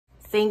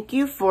Thank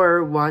you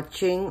for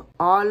watching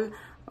all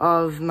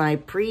of my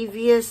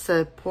previous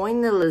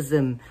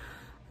pointillism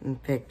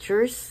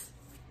pictures.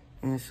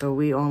 And so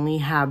we only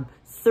have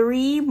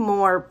 3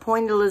 more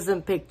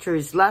pointillism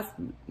pictures left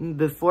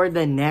before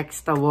the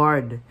next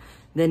award.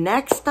 The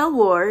next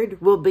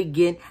award will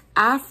begin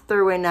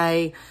after when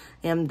I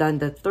am done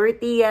the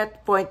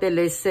 30th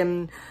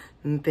pointillism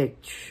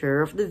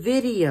picture of the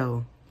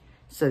video.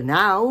 So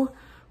now,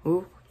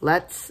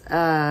 let's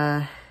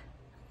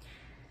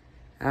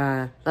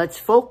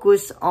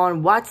focus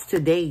on what's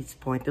today's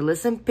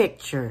pointillism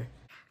picture.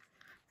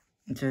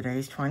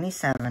 Today's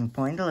 27th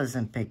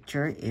pointillism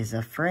picture is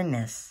a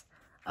furnace.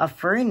 A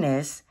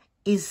furnace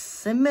is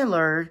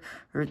similar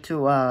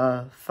to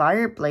a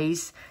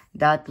fireplace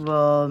that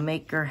will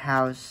make your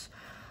house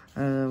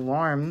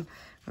warm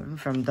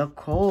from the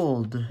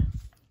cold.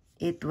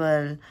 It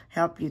will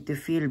help you to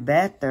feel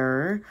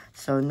better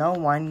so no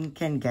one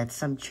can get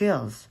some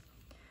chills.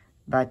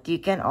 But you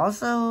can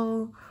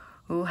also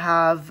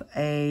have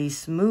a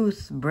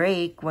smooth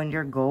break when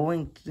you're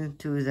going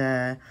to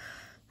the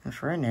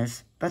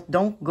furnace, but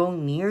don't go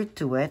near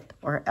to it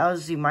or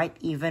else you might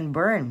even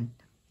burn.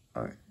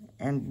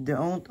 And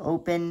don't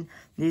open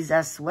this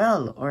as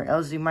well or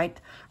else you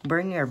might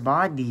burn your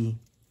body.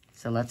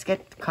 So let's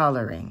get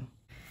coloring.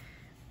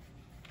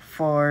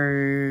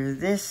 For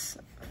this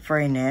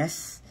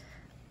furnace,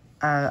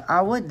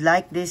 I would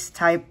like this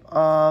type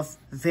of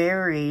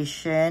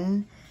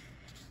variation.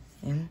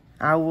 And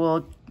I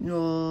will,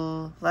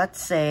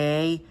 let's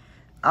say,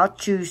 I'll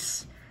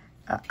choose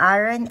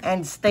iron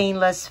and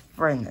stainless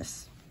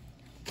furnace.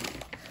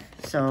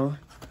 So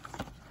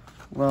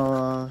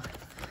we'll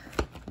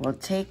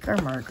take our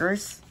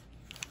markers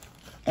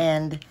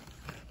and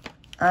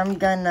I'm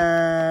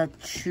gonna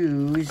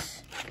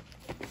choose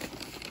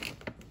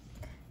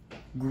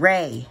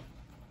gray.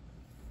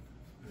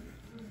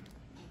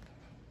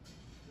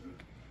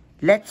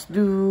 Let's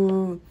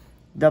do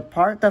the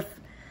part of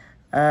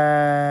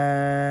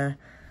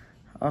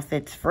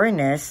its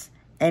furnace,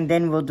 and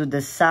then we'll do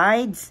the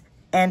sides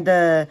and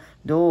the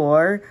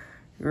door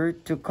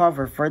to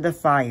cover for the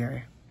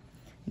fire.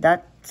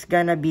 That's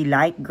gonna be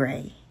light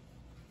gray.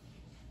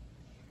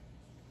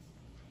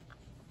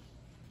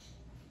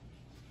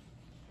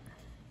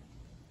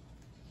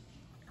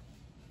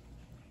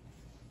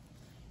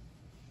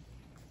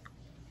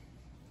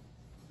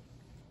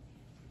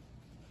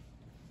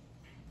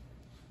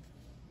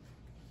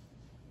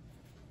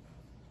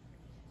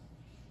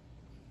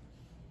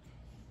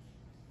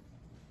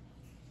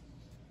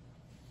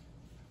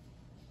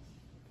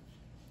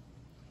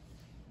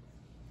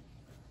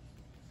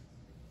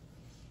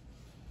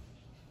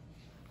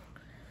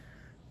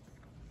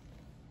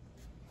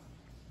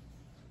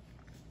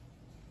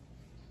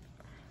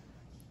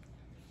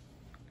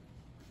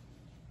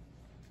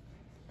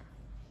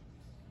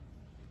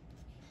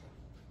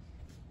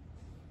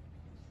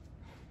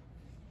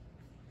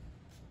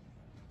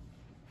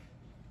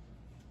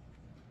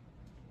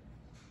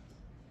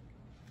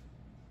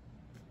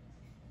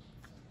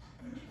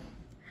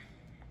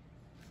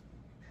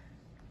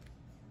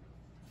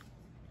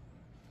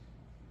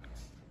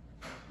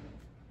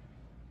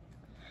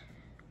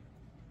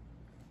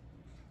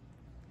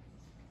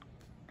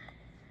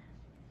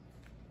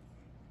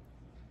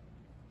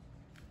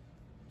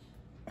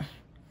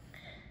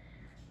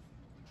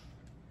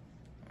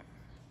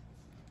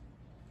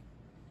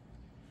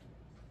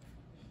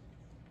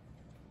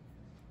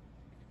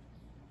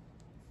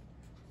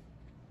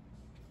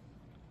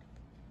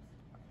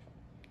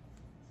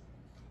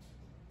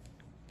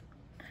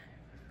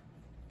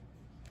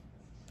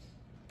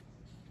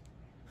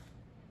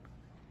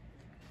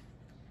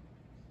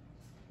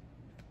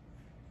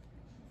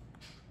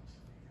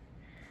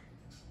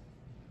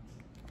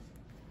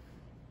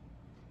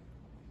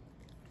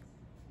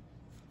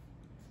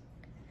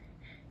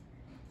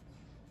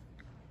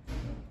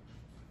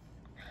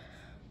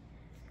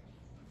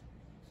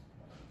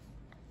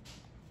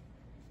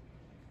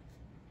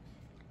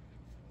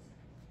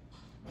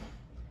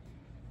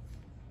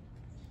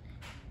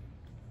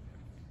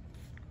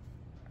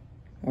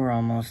 We're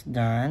almost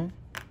done.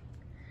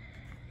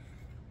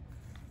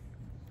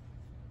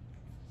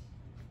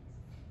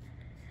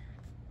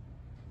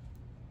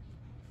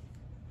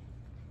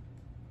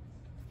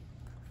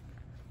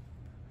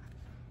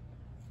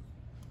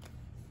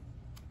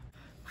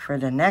 For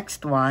the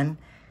next one,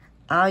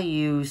 I'll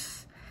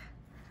use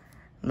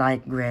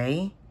light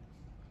gray,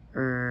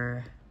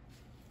 or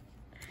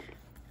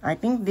I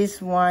think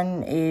this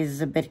one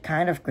is a bit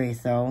kind of gray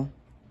though.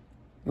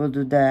 We'll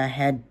do the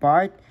head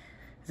part,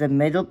 the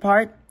middle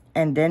part,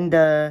 and then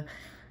the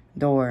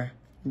door.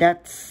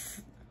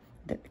 That's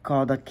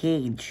called a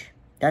cage.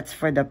 That's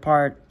for the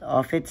part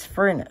of its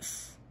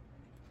furnace.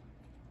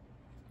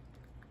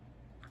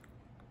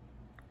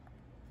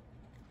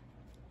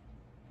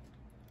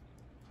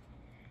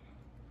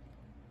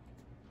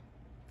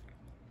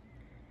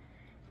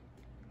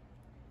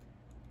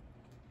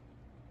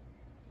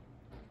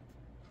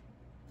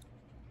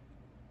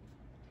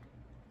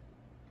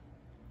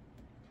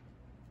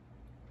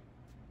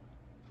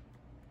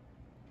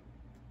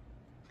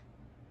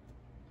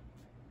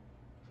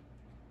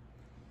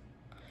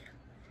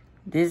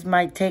 This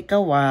might take a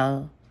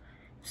while,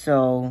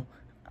 so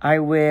I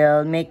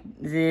will make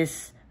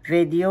this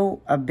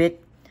video a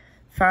bit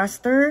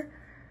faster,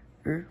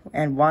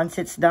 and once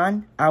it's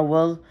done, I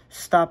will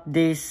stop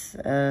this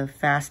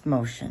fast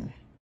motion.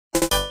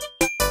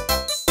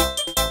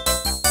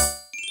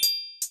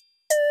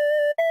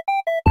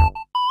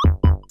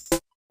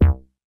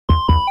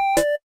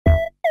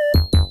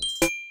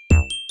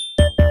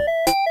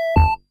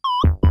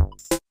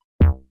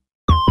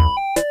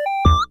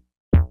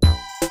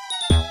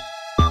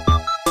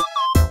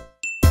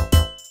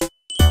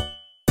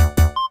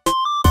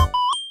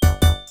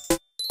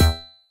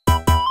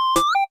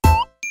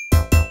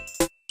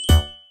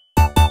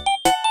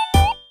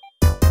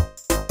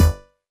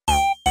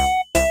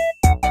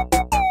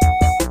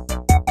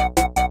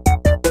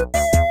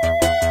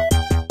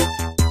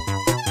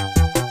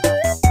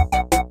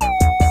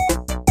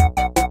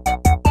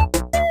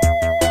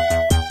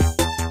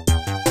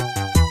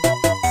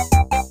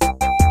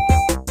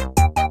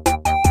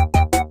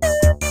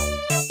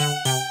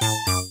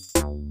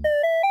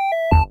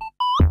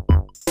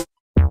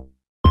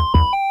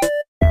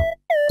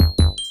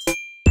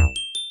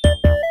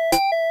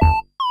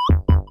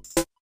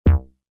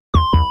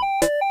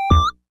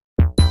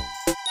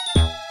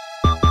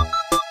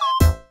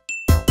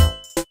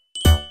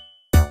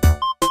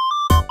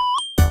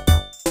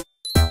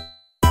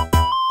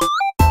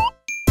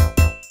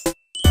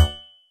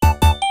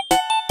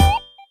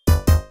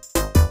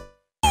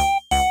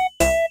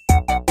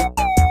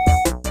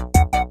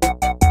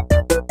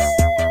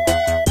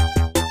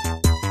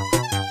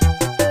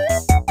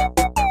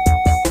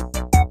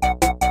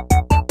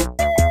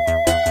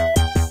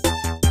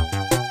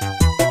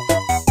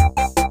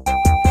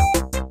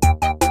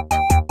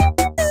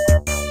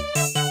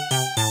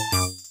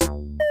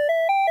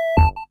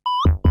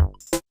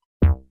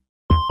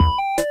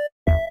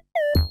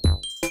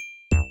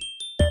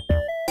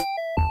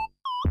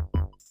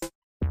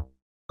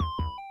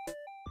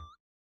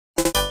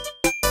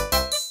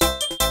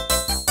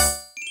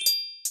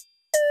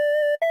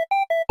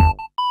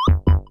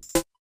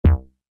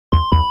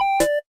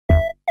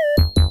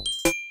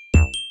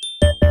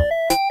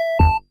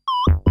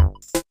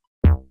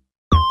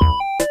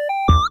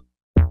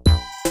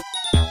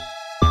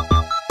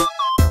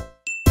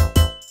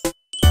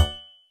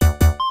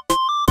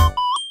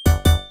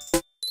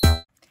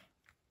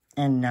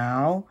 And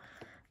now,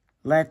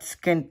 let's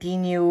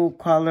continue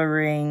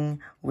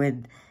coloring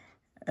with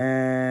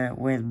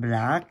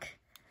black.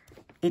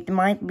 It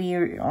might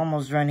be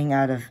almost running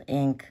out of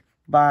ink,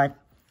 but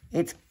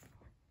it's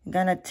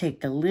gonna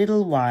take a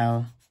little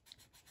while.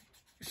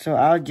 So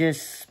I'll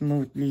just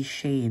smoothly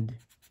shade.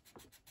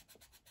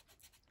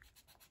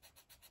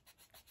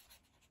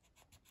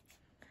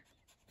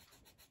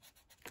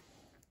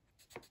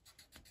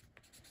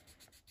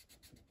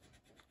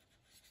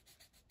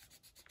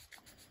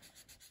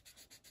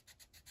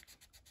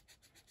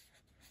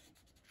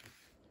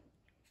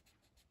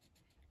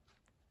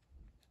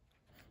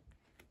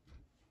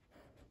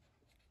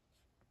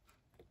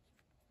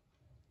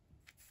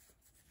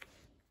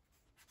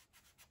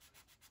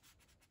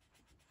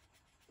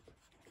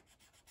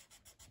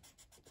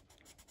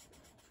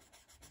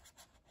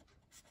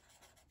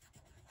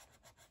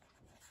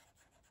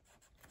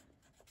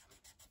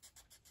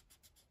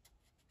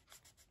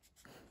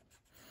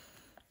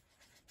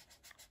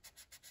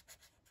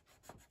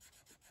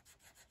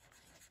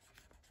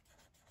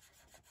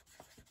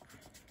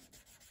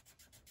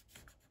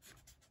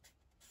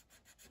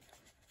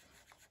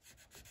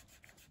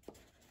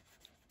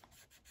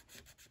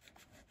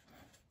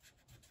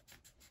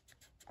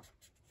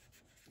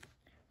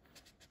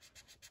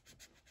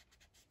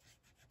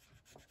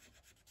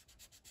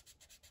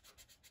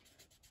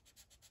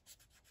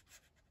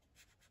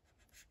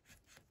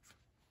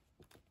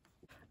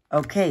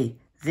 Okay,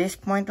 this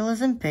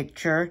pointillism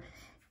picture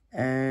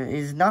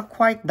is not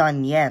quite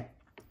done yet.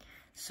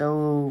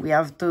 So we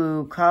have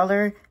to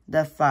color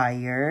the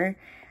fire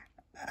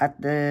at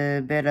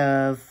the bit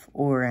of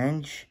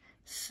orange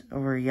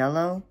or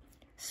yellow.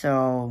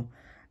 So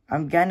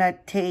I'm gonna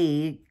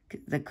take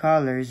the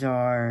colors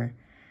are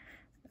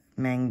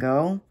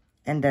mango,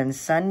 and then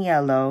sun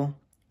yellow,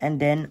 and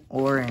then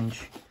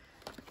orange.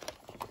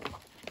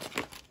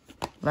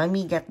 Let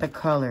me get the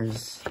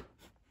colors.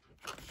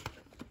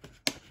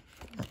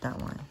 That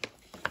one.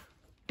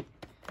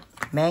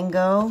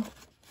 Mango,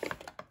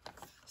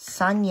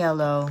 sun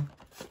yellow,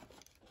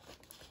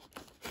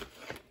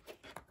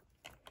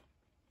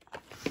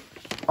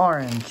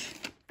 orange.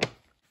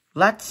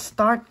 Let's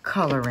start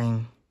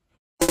coloring.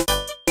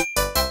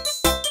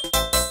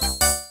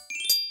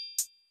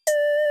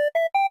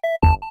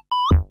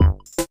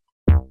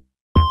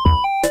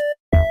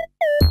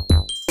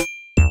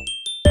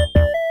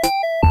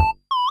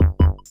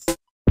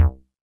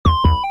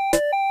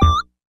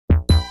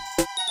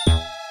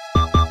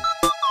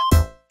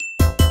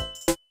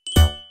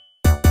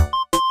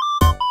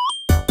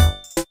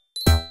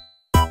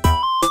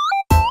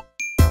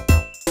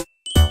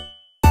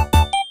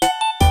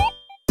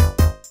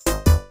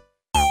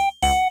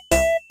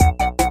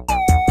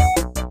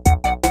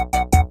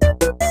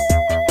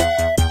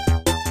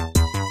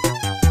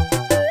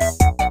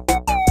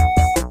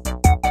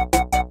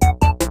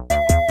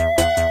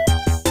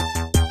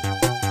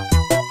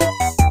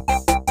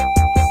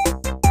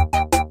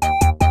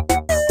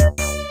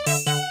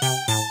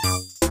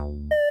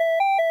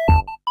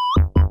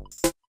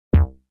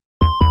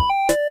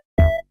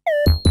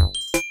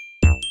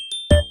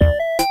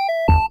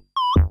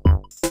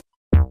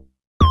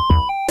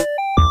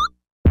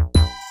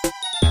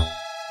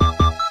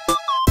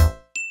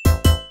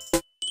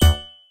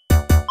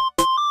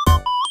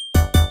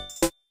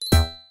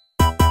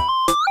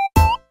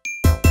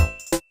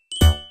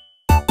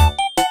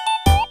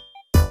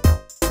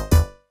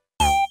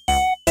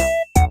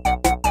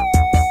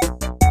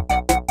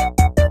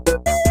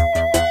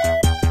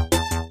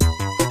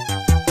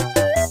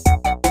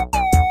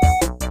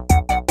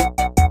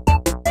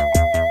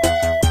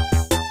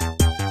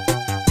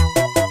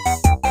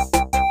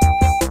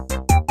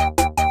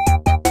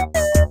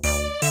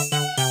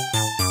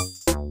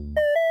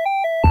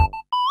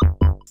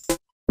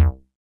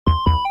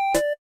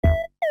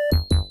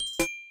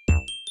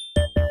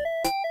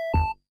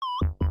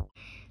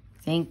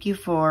 thank you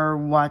for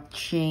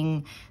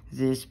watching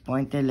this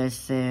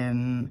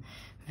Pointillism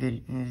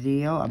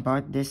video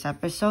about this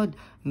episode.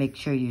 Make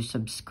sure you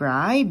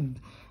subscribe.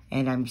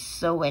 And I'm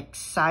so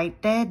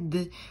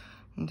excited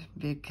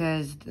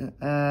because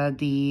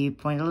the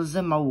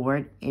Pointillism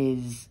Award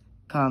is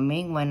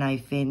coming when I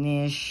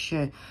finish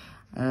 2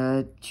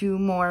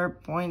 more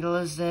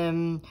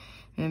Pointillism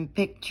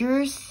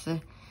pictures.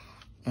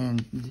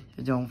 And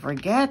don't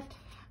forget,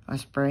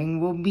 spring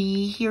will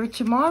be here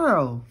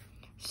tomorrow.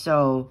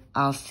 So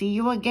I'll see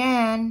you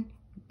again.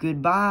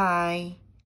 Goodbye.